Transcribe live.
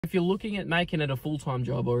If you're looking at making it a full-time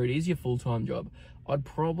job, or it is your full-time job, I'd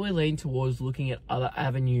probably lean towards looking at other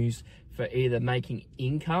avenues for either making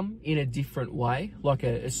income in a different way, like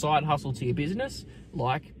a side hustle to your business,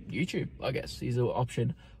 like YouTube, I guess, is an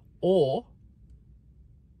option, or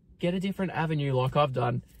get a different avenue like I've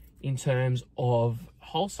done in terms of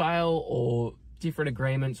wholesale or different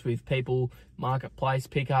agreements with people, marketplace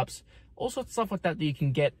pickups, all sorts of stuff like that you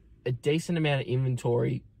can get a decent amount of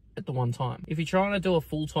inventory at the one time. If you're trying to do a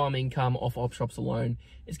full-time income off op shops alone,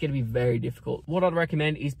 it's going to be very difficult. What I'd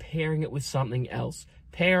recommend is pairing it with something else.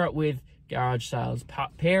 Pair it with garage sales,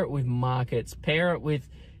 pair it with markets, pair it with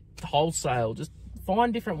wholesale. Just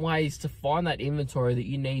find different ways to find that inventory that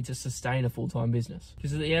you need to sustain a full-time business.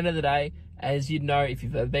 Because at the end of the day, as you'd know, if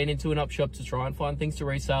you've ever been into an op shop to try and find things to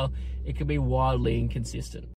resell, it can be wildly inconsistent.